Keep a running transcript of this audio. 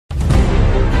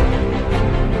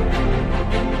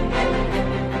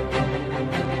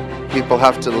People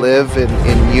have to live in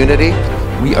unity.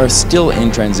 We are still in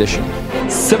transition.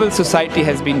 Civil society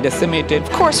has been decimated.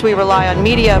 Of course, we rely on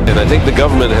media. And I think the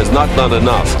government has not done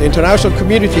enough. The international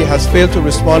community has failed to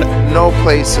respond. No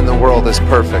place in the world is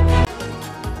perfect.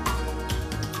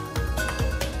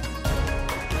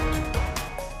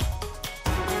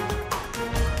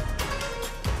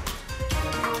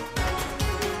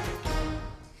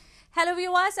 Hello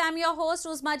viewers, I'm your host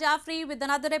Uzma Jafri with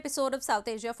another episode of South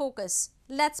Asia Focus.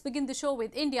 Let's begin the show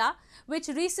with India, which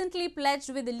recently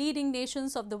pledged with the leading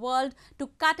nations of the world to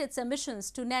cut its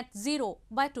emissions to net zero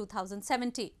by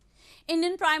 2070.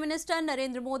 Indian Prime Minister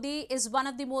Narendra Modi is one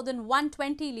of the more than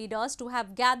 120 leaders to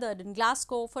have gathered in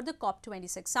Glasgow for the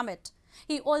COP26 summit.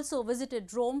 He also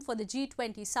visited Rome for the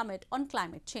G20 summit on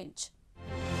climate change.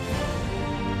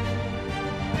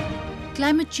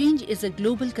 Climate change is a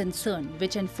global concern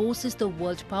which enforces the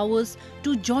world powers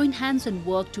to join hands and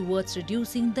work towards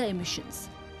reducing the emissions.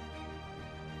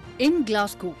 In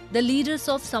Glasgow, the leaders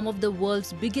of some of the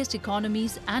world's biggest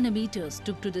economies and emitters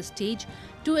took to the stage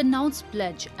to announce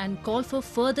pledge and call for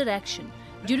further action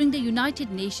during the United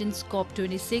Nations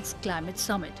COP26 Climate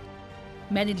Summit.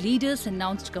 Many leaders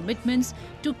announced commitments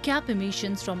to cap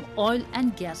emissions from oil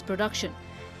and gas production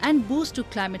and boost to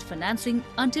climate financing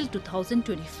until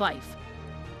 2025.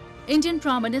 Indian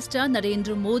Prime Minister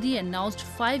Narendra Modi announced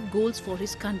 5 goals for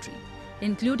his country,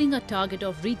 including a target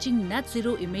of reaching net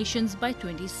zero emissions by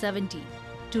 2070,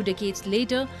 2 decades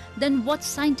later than what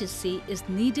scientists say is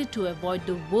needed to avoid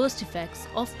the worst effects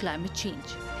of climate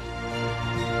change.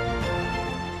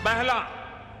 पहला,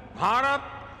 भारत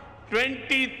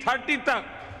 2030 तक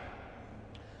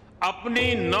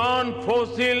अपनी non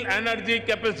fossil energy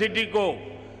capacity को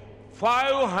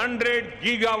 500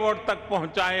 gigawatt तक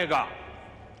पहुंचाएगा।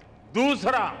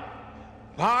 दूसरा,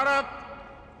 भारत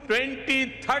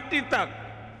 2030 तक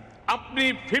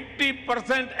अपनी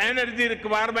 50% energy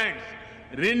requirements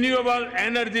renewable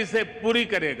energy से पूरी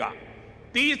करेगा।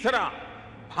 तीसरा,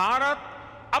 भारत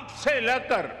अब से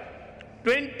लेकर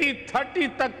 2030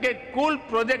 तक के कुल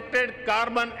प्रोजेक्टेड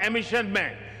कार्बन एमिशन में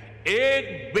 1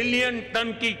 बिलियन टन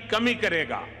की कमी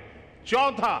करेगा।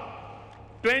 चौथा,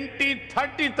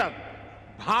 2030 तक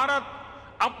भारत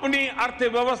अपनी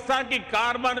अर्थव्यवस्था की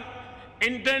कार्बन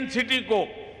इंटेंसिटी को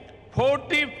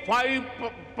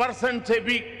 45% से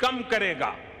भी कम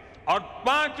करेगा। और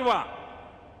पांचवा,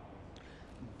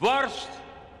 वर्ष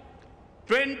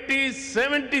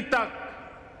 2070 तक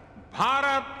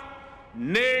भारत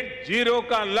नेट जीरो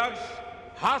का लक्ष्य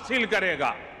हासिल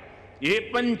करेगा। ये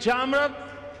पंचामृत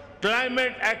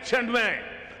क्लाइमेट एक्शन में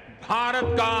भारत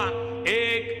का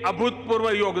एक अभूतपूर्व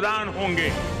योगदान होंगे।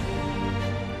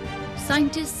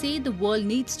 Scientists say the world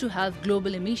needs to have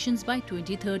global emissions by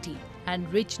 2030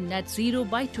 and reach net zero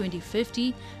by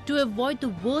 2050 to avoid the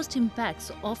worst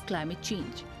impacts of climate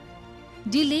change.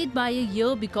 Delayed by a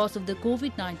year because of the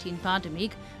COVID-19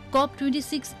 pandemic,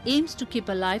 COP26 aims to keep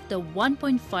alive the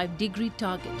 1.5-degree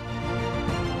target.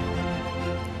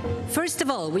 First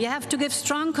of all, we have to give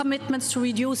strong commitments to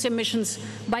reduce emissions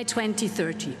by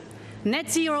 2030. Net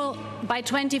zero by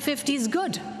 2050 is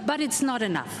good, but it's not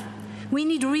enough. We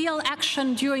need real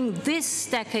action during this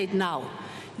decade now.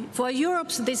 For Europe,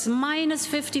 this minus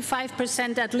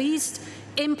 55% at least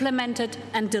implemented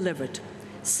and delivered.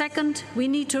 Second, we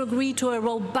need to agree to a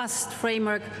robust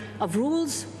framework of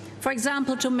rules, for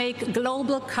example, to make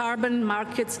global carbon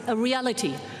markets a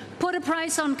reality. Put a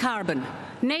price on carbon.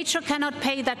 Nature cannot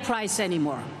pay that price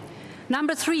anymore.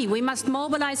 Number 3, we must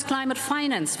mobilize climate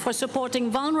finance for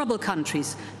supporting vulnerable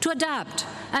countries to adapt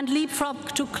and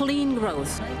leapfrog to clean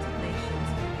growth.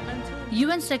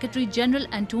 UN Secretary General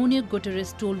Antonio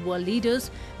Guterres told world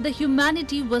leaders the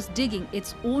humanity was digging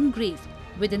its own grave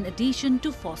with an addition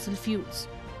to fossil fuels.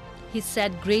 He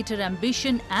said greater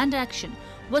ambition and action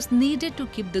was needed to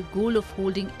keep the goal of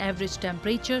holding average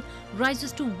temperature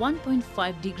rises to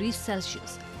 1.5 degrees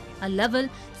Celsius, a level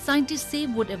scientists say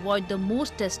would avoid the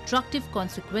most destructive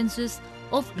consequences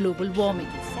of global warming.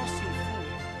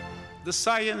 The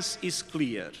science is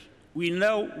clear. We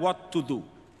know what to do.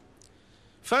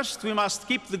 First, we must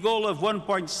keep the goal of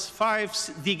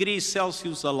 1.5 degrees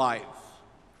Celsius alive.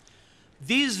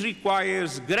 This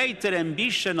requires greater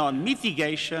ambition on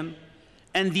mitigation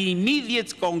and the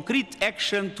immediate concrete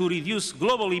action to reduce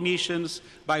global emissions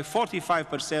by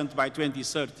 45% by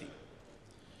 2030.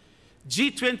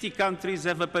 G20 countries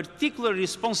have a particular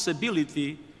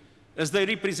responsibility as they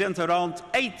represent around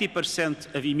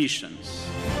 80% of emissions.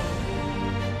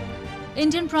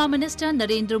 Indian Prime Minister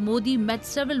Narendra Modi met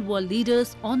several world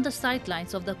leaders on the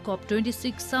sidelines of the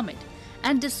COP26 summit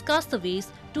and discussed the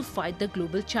ways to fight the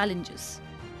global challenges.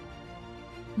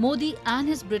 Modi and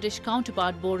his British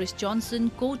counterpart Boris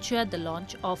Johnson co-chaired the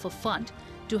launch of a fund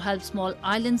to help small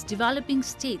islands developing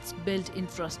states build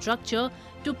infrastructure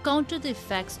to counter the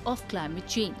effects of climate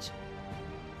change.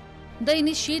 The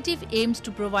initiative aims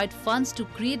to provide funds to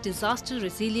create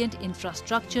disaster-resilient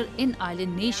infrastructure in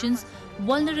island nations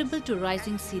vulnerable to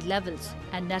rising sea levels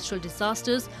and natural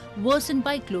disasters worsened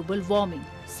by global warming,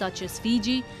 such as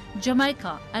Fiji,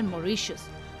 Jamaica and Mauritius,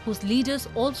 whose leaders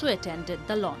also attended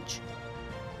the launch.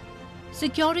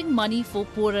 Securing money for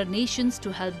poorer nations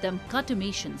to help them cut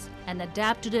emissions and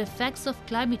adapt to the effects of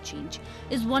climate change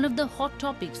is one of the hot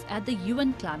topics at the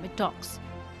UN climate talks.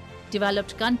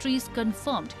 Developed countries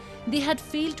confirmed they had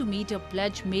failed to meet a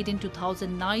pledge made in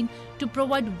 2009 to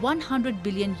provide $100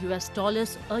 billion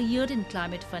a year in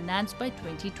climate finance by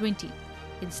 2020.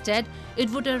 Instead, it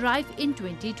would arrive in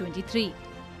 2023.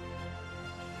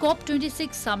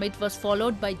 COP26 summit was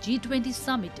followed by G20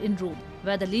 summit in Rome,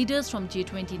 where the leaders from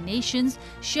G20 nations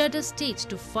shared a stage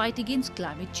to fight against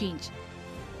climate change.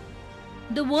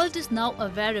 The world is now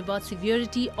aware about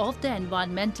severity of the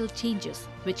environmental changes,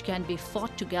 which can be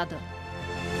fought together.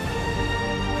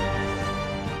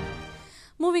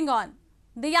 Moving on.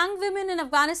 The young women in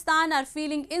Afghanistan are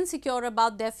feeling insecure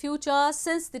about their future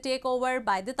since the takeover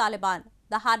by the Taliban.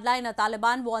 The hardliner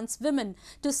Taliban wants women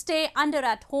to stay under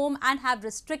at home and have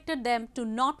restricted them to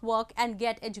not work and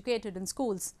get educated in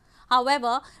schools.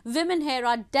 However, women here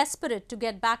are desperate to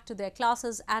get back to their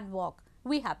classes and work.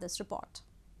 We have this report.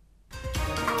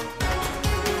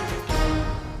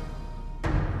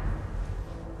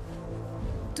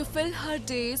 To fill her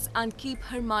days and keep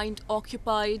her mind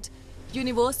occupied,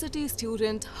 university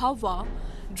student Hawa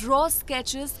draws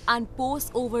sketches and pores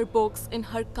over books in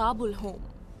her Kabul home.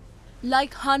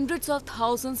 Like hundreds of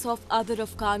thousands of other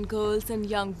Afghan girls and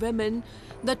young women,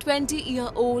 the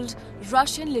 20-year-old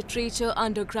Russian literature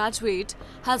undergraduate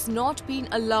has not been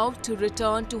allowed to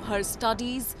return to her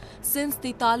studies since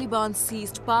the Taliban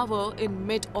seized power in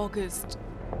mid-August.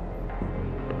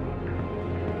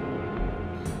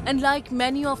 And like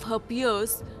many of her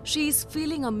peers, she is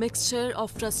feeling a mixture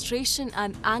of frustration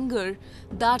and anger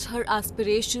that her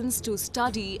aspirations to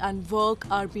study and work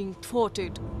are being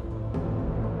thwarted.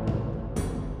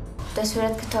 در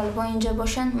صورت که طالبان اینجا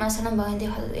باشن مثلا با آینده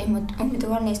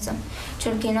امیدوار نیستم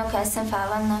چون که اینا که اصلا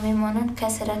فعال نمیمانن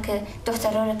کسی را که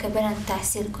دخترها را که برن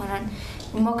تحصیل کنن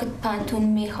ما که پانتون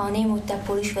میخوانیم و در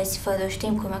پولیش وظیفه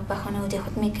داشتیم کمک به خانواده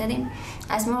خود میکردیم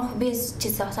از ما خوبی از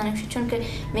چیز ساخته نمیشه چون که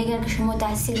میگن که شما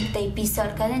تحصیل تا 20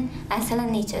 سال کردین اصلا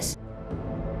نیست.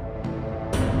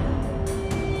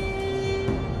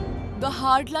 The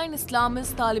hardline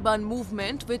Islamist Taliban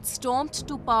movement, which stormed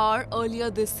to power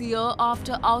earlier this year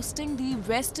after ousting the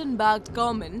Western-backed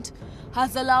government,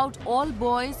 has allowed all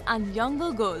boys and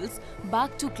younger girls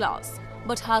back to class,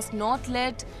 but has not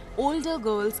let older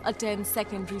girls attend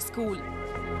secondary school.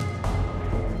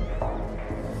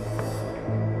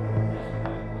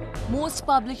 Most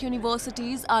public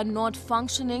universities are not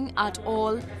functioning at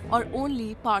all or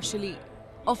only partially.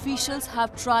 Officials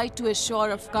have tried to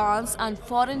assure Afghans and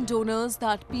foreign donors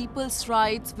that people's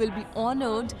rights will be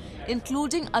honored,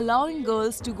 including allowing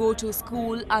girls to go to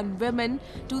school and women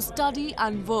to study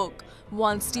and work,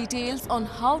 once details on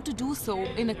how to do so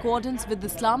in accordance with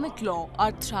Islamic law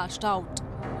are thrashed out.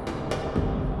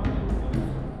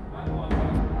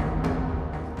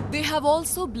 They have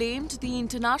also blamed the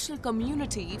international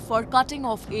community for cutting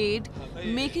off aid,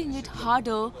 making it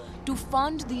harder to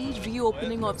fund the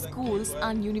reopening of schools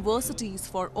and universities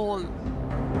for all.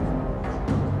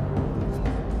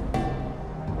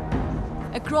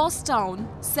 Across town,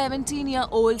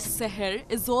 17-year-old Seher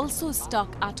is also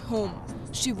stuck at home.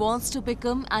 She wants to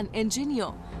become an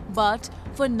engineer, but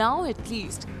for now at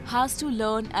least, has to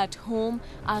learn at home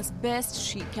as best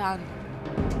she can.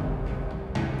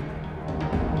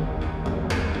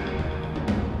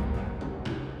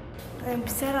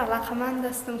 بسیار علاقمند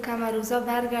هستم که همه روزا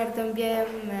برگردم بیایم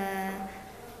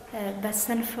به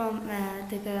صنفم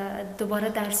دیگه دوباره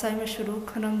درسایمو شروع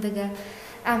کنم دیگه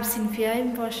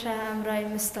هم‌صنفیایم باشه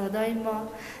همراهیم استادای ما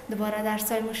دوباره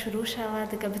درسایمو شروع شود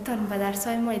دیگه بتونیم به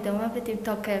درسای ما ادامه بدیم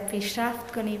تا که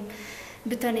پیشرفت کنیم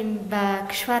بتونیم به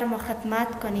کشور ما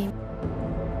خدمت کنیم.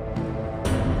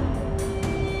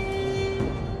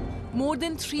 More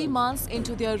than 3 months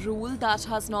into their rule, that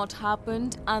has not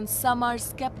happened, and some are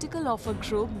skeptical of a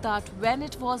group that, when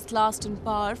it was last in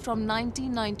power from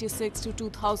 1996 to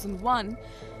 2001,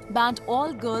 banned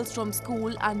all girls from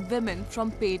school and women from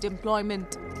paid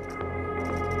employment.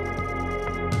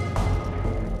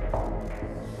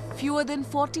 Fewer than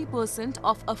 40%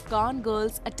 of Afghan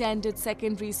girls attended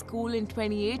secondary school in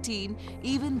 2018,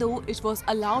 even though it was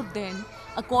allowed then,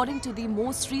 according to the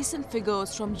most recent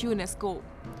figures from UNESCO.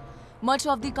 Much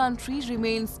of the country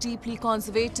remains deeply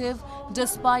conservative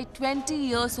despite 20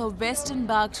 years of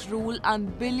Western-backed rule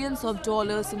and billions of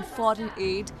dollars in foreign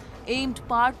aid aimed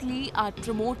partly at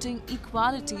promoting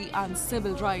equality and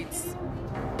civil rights.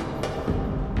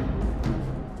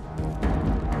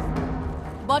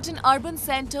 But in urban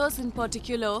centers in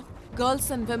particular,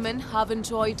 girls and women have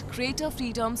enjoyed greater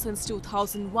freedom since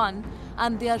 2001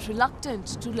 and they are reluctant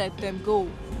to let them go.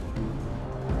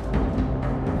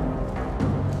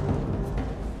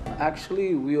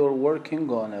 Actually, we are working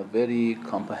on a very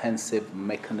comprehensive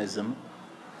mechanism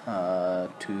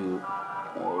to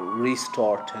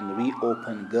restart and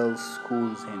reopen girls'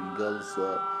 schools and girls'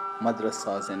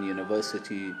 madrasas and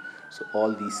university, so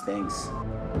all these things.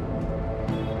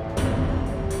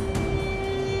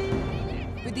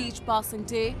 With each passing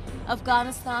day,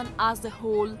 Afghanistan as a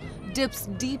whole dips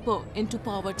deeper into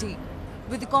poverty.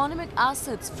 With economic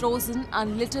assets frozen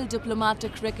and little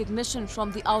diplomatic recognition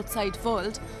from the outside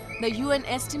world, the UN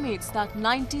estimates that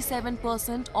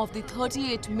 97% of the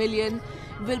 38 million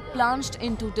will plunge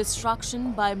into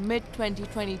destruction by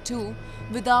mid-2022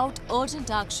 without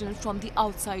urgent action from the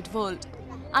outside world.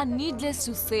 And needless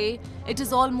to say, it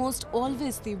is almost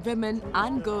always the women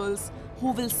and girls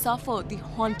who will suffer the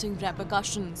haunting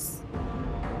repercussions.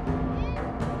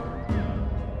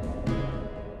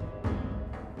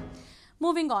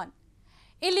 Moving on.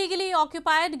 Illegally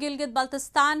occupied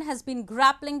Gilgit-Baltistan has been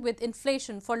grappling with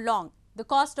inflation for long. The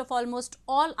cost of almost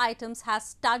all items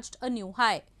has touched a new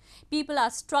high. People are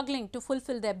struggling to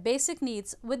fulfill their basic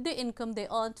needs with the income they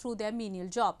earn through their menial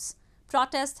jobs.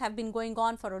 Protests have been going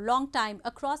on for a long time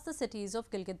across the cities of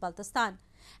Gilgit-Baltistan.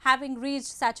 Having reached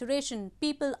saturation,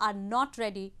 people are not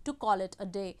ready to call it a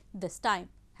day this time.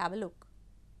 Have a look.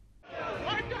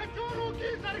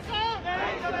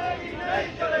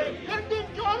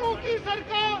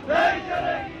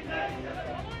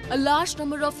 A large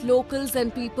number of locals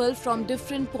and people from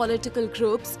different political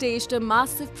groups staged a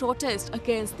massive protest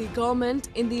against the government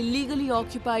in the illegally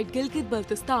occupied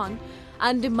Gilgit-Baltistan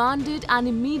and demanded an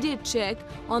immediate check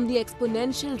on the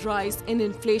exponential rise in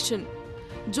inflation.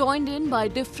 Joined in by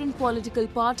different political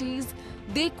parties,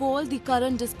 they called the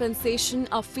current dispensation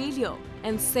a failure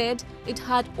and said it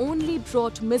had only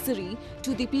brought misery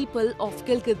to the people of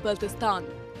Gilgit-Baltistan.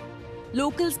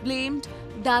 Locals blamed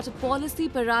that a policy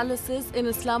paralysis in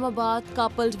Islamabad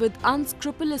coupled with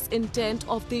unscrupulous intent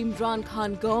of the Imran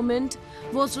Khan government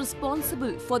was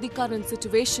responsible for the current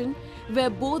situation where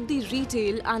both the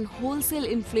retail and wholesale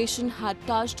inflation had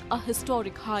touched a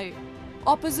historic high.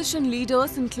 Opposition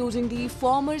leaders, including the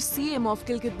former CM of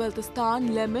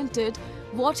Gilgit-Baltistan, lamented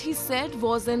what he said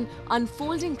was an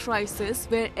unfolding crisis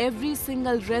where every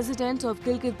single resident of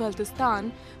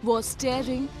Gilgit-Baltistan was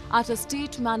staring at a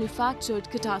state-manufactured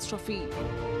catastrophe.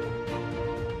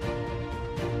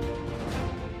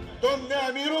 तुमने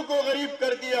अमीरों को गरीब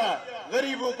कर दिया,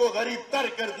 गरीबों को गरीब तर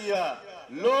कर दिया।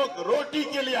 लोग रोटी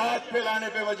के लिए हाथ फैलाने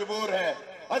पे मजबूर हैं।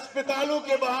 अस्पतालों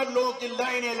के बाहर लोगों की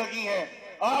लाइनें लगी हैं।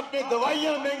 आपने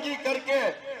दवाइयां महंगी करके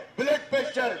ब्लड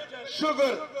प्रेशर,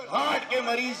 शुगर, हार्ट के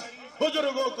मरीज,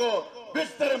 बुजुर्गों को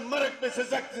बिस्तर मरक पे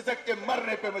सिसक के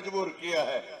मरने पे मजबूर किया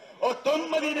है। और तुम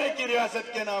मदीने की रियासत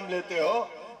के नाम लेते हो।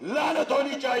 लानत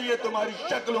होनी चाहिए तुम्हारी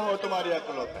शक्लों और तुम्हारी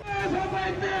अक्लों पे।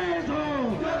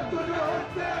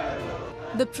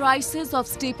 The prices of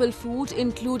staple food,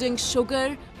 including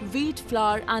sugar, wheat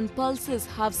flour and pulses,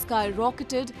 have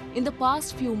skyrocketed in the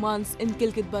past few months in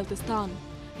Gilgit-Baltistan.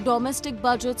 Domestic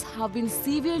budgets have been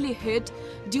severely hit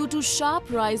due to sharp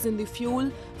rise in the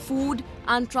fuel, food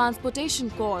and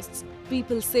transportation costs.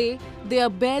 People say they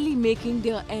are barely making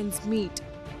their ends meet.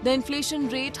 The inflation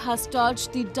rate has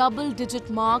touched the double-digit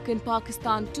mark in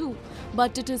Pakistan too,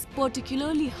 but it is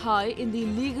particularly high in the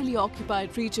illegally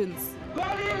occupied regions.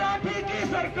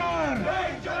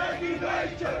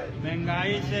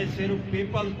 महंगाई से सिर्फ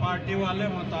peoples party वाले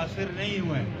मुतासिर नहीं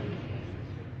हुए,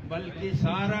 बल्कि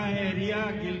सारा area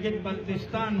Gilgit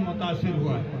Baltistan मुतासिर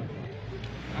हुआ है।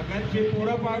 अगरचे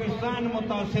पूरा पाकिस्तान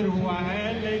मुतासिर हुआ है,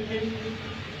 लेकिन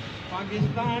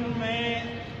पाकिस्तान में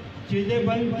चीजें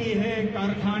बंद की है,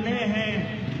 कारखाने हैं।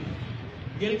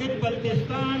 गिलगित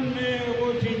बल्तिस्तान में वो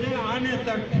चीजें आने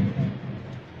तक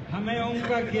हमें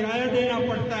उनका किराया देना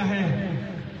पड़ता है।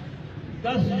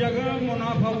 10 जगह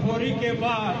मुनाफाखोरी के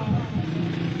बाद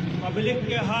पब्लिक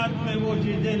के हाथ में वो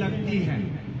चीजें लगती हैं।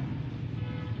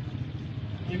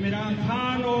 इमरान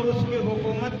खान और उसकी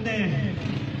हुकूमत ने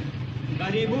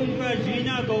गरीबों का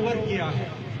जीना दोवर किया है।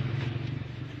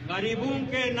 गरीबों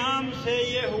के नाम से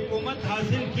ये हुकूमत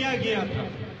हासिल किया गया था,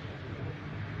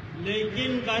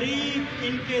 लेकिन गरीब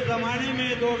इनके ज़माने में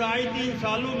 2-2.5-3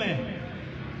 सालों में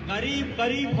गरीब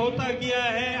गरीब होता गया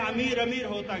है, अमीर अमीर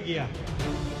होता गया।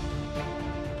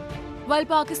 While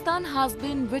Pakistan has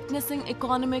been witnessing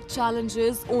economic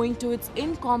challenges owing to its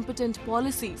incompetent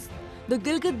policies, the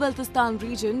Gilgit-Baltistan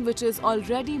region, which is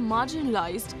already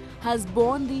marginalized, has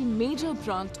borne the major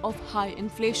brunt of high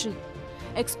inflation.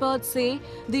 Experts say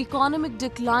the economic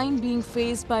decline being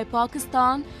faced by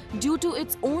Pakistan due to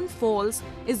its own faults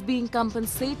is being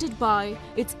compensated by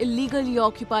its illegally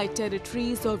occupied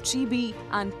territories of GB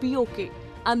and POK.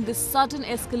 And this sudden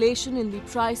escalation in the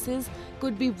prices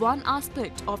could be one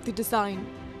aspect of the design.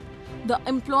 The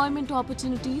employment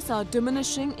opportunities are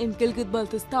diminishing in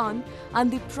Gilgit-Baltistan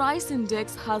and the price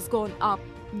index has gone up.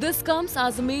 This comes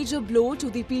as a major blow to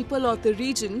the people of the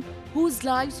region whose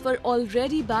lives were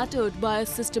already battered by a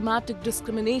systematic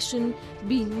discrimination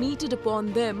being meted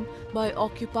upon them by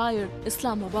occupier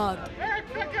Islamabad.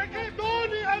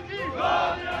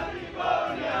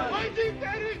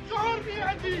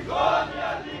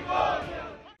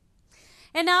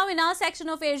 And now in our section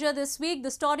of Asia this week,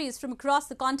 the stories from across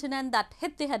the continent that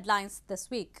hit the headlines this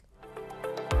week.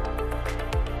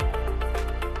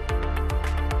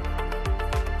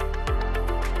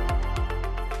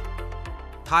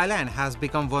 Thailand has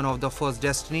become one of the first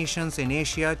destinations in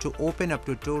Asia to open up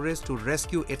to tourists to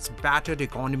rescue its battered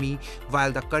economy,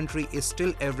 while the country is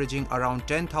still averaging around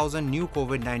 10,000 new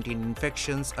COVID-19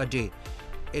 infections a day.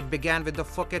 It began with the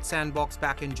Phuket Sandbox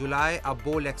back in July, a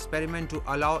bold experiment to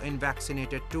allow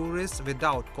unvaccinated tourists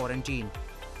without quarantine.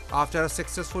 After a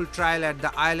successful trial at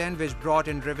the island which brought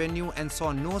in revenue and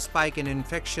saw no spike in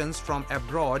infections from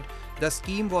abroad, the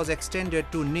scheme was extended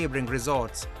to neighboring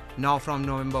resorts. Now from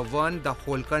November 1, the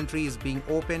whole country is being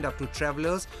opened up to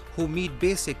travelers who meet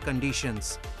basic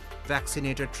conditions.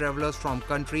 Vaccinated travelers from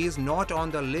countries not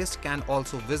on the list can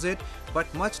also visit,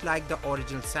 but much like the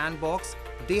original Sandbox,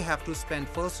 they have to spend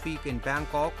first week in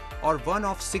Bangkok or one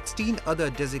of 16 other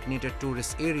designated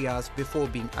tourist areas before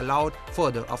being allowed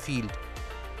further afield.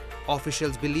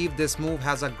 Officials believe this move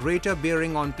has a greater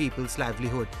bearing on people's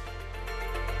livelihood.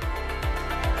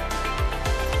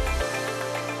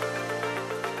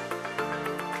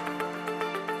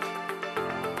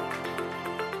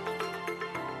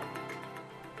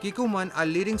 Kikkoman, a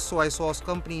leading soy sauce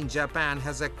company in Japan,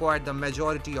 has acquired the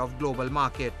majority of global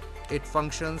market. It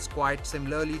functions quite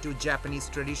similarly to Japanese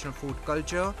traditional food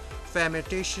culture,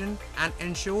 fermentation, and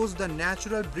ensures the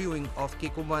natural brewing of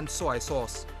Kikkoman soy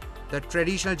sauce. The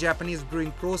traditional Japanese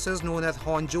brewing process known as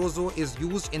honjozo is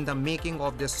used in the making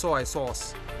of this soy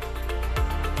sauce.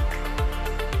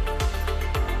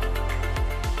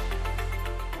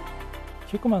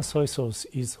 Kikkoman soy sauce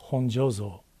is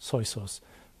honjozo soy sauce,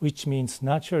 which means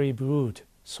naturally brewed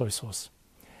soy sauce.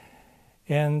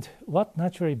 And what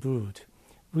naturally brewed?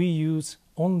 We use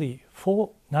only 4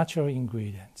 natural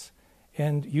ingredients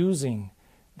and using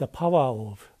the power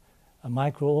of a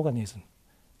microorganism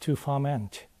to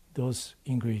ferment those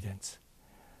ingredients,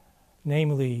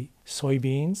 namely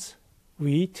soybeans,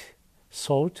 wheat,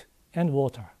 salt, and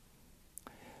water.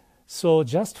 So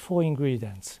just 4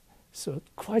 ingredients, so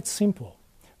quite simple,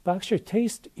 but actually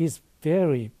taste is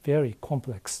very, very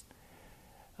complex.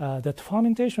 That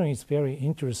fermentation is very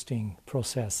interesting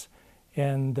process,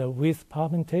 and with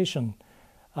fermentation,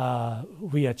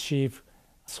 we achieve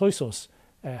soy sauce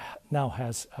now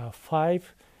has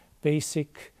 5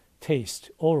 basic tastes,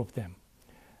 all of them,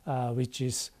 which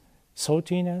is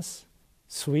saltiness,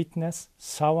 sweetness,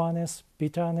 sourness,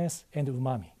 bitterness, and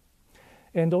umami.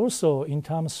 And also in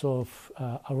terms of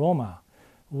aroma,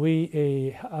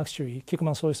 we actually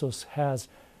Kikkoman soy sauce has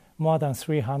more than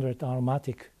 300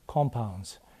 aromatic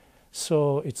compounds,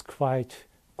 so it's quite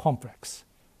complex.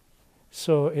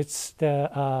 So it's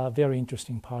the very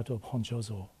interesting part of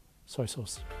honjozo soy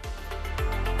sauce.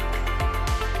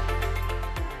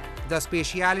 The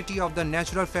speciality of the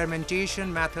natural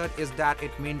fermentation method is that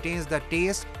it maintains the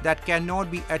taste that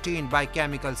cannot be attained by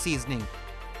chemical seasoning.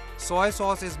 Soy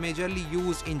sauce is majorly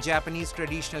used in Japanese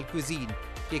traditional cuisine.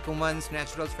 Kikkoman's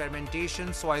natural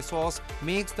fermentation soy sauce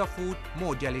makes the food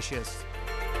more delicious.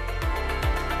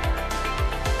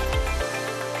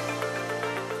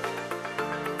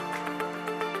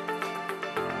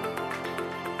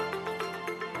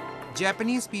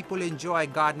 Japanese people enjoy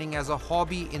gardening as a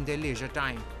hobby in their leisure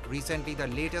time. Recently, the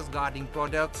latest gardening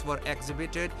products were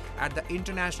exhibited at the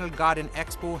International Garden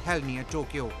Expo held near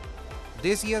Tokyo.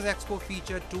 This year's expo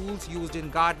featured tools used in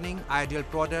gardening, ideal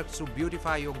products to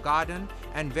beautify your garden,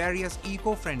 and various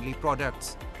eco-friendly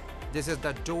products. This is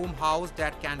the dome house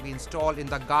that can be installed in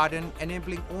the garden,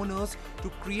 enabling owners to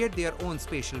create their own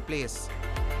spatial place.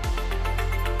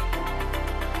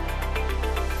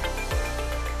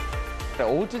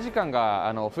 おうち時間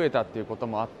が増えたということ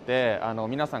もあって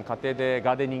皆さん家庭で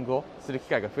ガーデニングをする機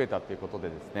会が増えたということで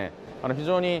ですね非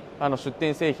常に出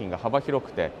店製品が幅広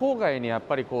くて郊外にやっ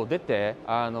ぱりこう出て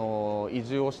移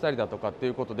住をしたりだとかってい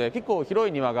うことで結構広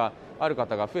い庭がある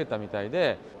方が増えたみたい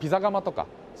でピザ窯とか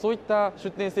そういった出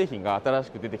店製品が新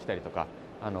しく出てきたりとか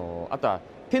あとは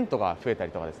テントが増えた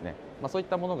りとかですねそういっ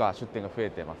たものが出店が増え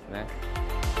てますね。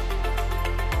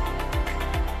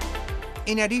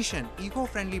 In addition,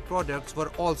 eco-friendly products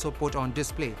were also put on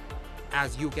display.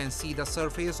 As you can see, the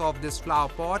surface of this flower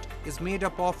pot is made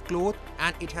up of cloth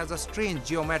and it has a strange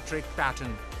geometric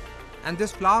pattern. And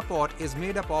this flower pot is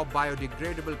made up of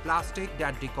biodegradable plastic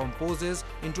that decomposes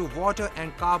into water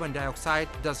and carbon dioxide,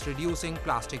 thus reducing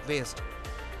plastic waste.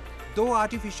 Though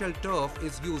artificial turf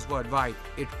is used worldwide,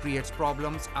 it creates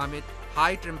problems amid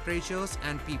high temperatures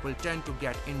and people tend to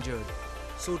get injured.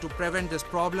 So to prevent this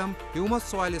problem, humus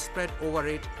soil is spread over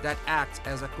it that acts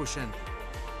as a cushion.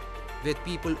 With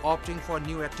people opting for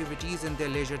new activities in their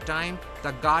leisure time,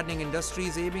 the gardening industry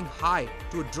is aiming high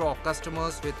to draw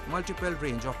customers with multiple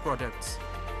range of products.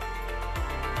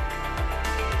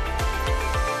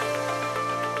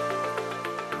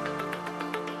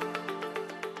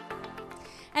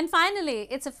 And finally,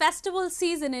 it's a festival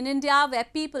season in India where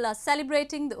people are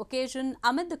celebrating the occasion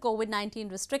amid the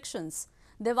COVID-19 restrictions.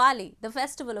 Diwali, the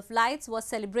festival of lights, was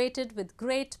celebrated with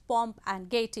great pomp and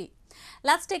gaiety.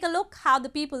 Let's take a look how the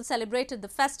people celebrated the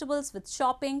festivals with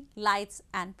shopping, lights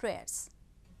and prayers.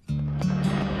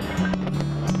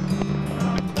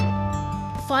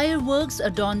 Fireworks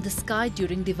adorn the sky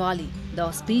during Diwali, the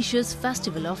auspicious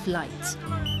festival of lights.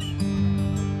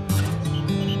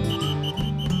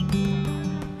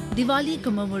 Diwali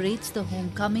commemorates the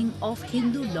homecoming of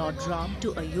Hindu Lord Ram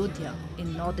to Ayodhya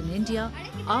in northern India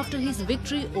after his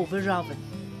victory over Ravan,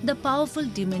 the powerful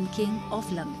demon king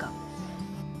of Lanka.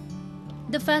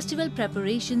 The festival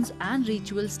preparations and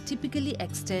rituals typically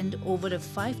extend over a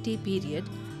 5-day period,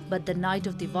 but the night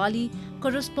of Diwali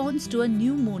corresponds to a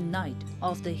new moon night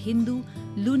of the Hindu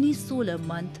lunisolar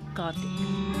month Kartik.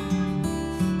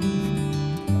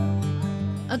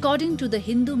 According to the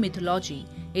Hindu mythology,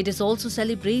 it is also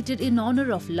celebrated in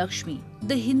honor of Lakshmi,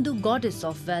 the Hindu goddess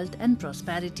of wealth and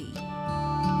prosperity.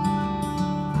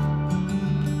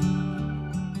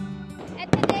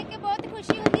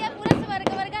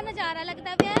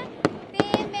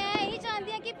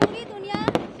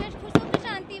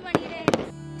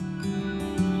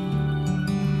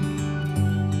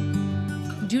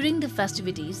 During the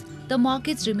festivities, the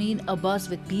markets remain abuzz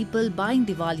with people buying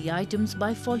Diwali items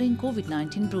by following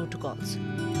COVID-19 protocols.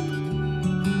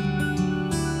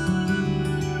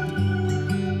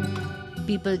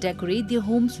 People decorate their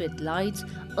homes with lights,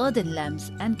 earthen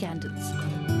lamps and candles.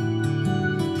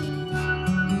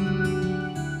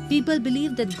 People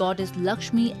believe that goddess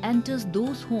Lakshmi enters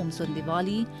those homes on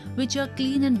Diwali which are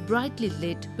clean and brightly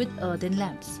lit with earthen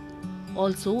lamps.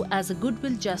 Also, as a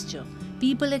goodwill gesture,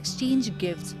 people exchange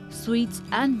gifts, sweets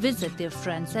and visit their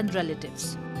friends and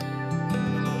relatives.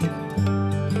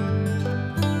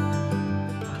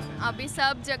 अभी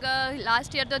सब जगह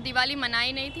last year तो दिवाली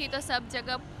मनाई नहीं थी तो सब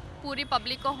जगह पूरी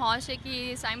पब्लिक को हौश है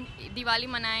कि इस टाइम दिवाली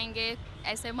मनाएंगे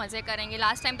ऐसे मज़े करेंगे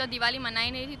लास्ट टाइम तो दिवाली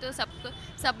मनाई नहीं थी तो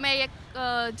सब में एक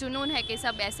जुनून है कि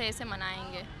सब ऐसे ऐसे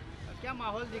मनाएंगे क्या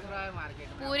माहौल दिख रहा है मार्केट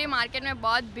में पूरी मार्केट में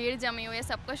बहुत भीड़ जमी हुई है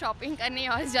सबको शॉपिंग करनी है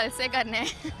और जलसे करने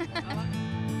हैं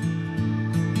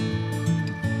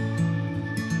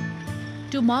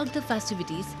To mark the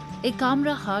festivities, a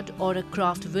Kamra hut or a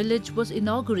craft village was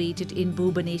inaugurated in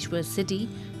Bhubaneswar city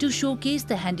to showcase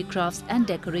the handicrafts and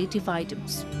decorative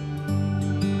items.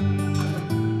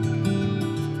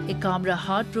 A Kamra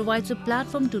hut provides a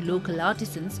platform to local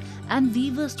artisans and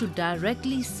weavers to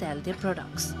directly sell their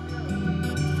products.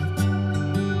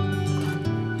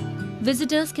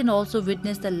 Visitors can also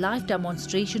witness the live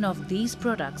demonstration of these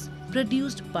products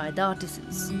produced by the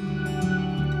artisans.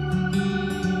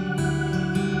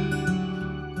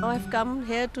 I've come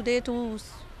here today to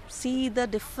see the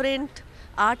different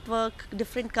artwork,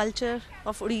 different culture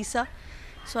of Odisha.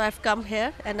 So I've come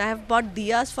here and I have bought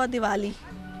diyas for Diwali.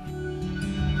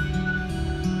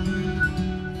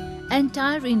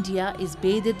 Entire India is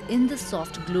bathed in the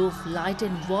soft glow of light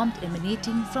and warmth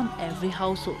emanating from every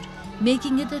household,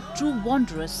 making it a true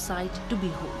wondrous sight to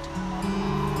behold.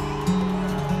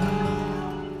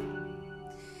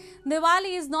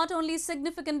 Diwali is not only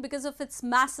significant because of its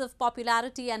massive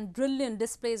popularity and brilliant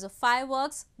displays of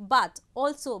fireworks, but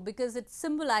also because it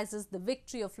symbolizes the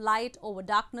victory of light over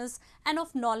darkness and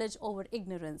of knowledge over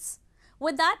ignorance.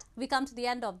 With that, we come to the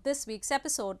end of this week's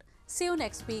episode. See you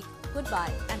next week.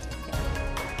 Goodbye and take care.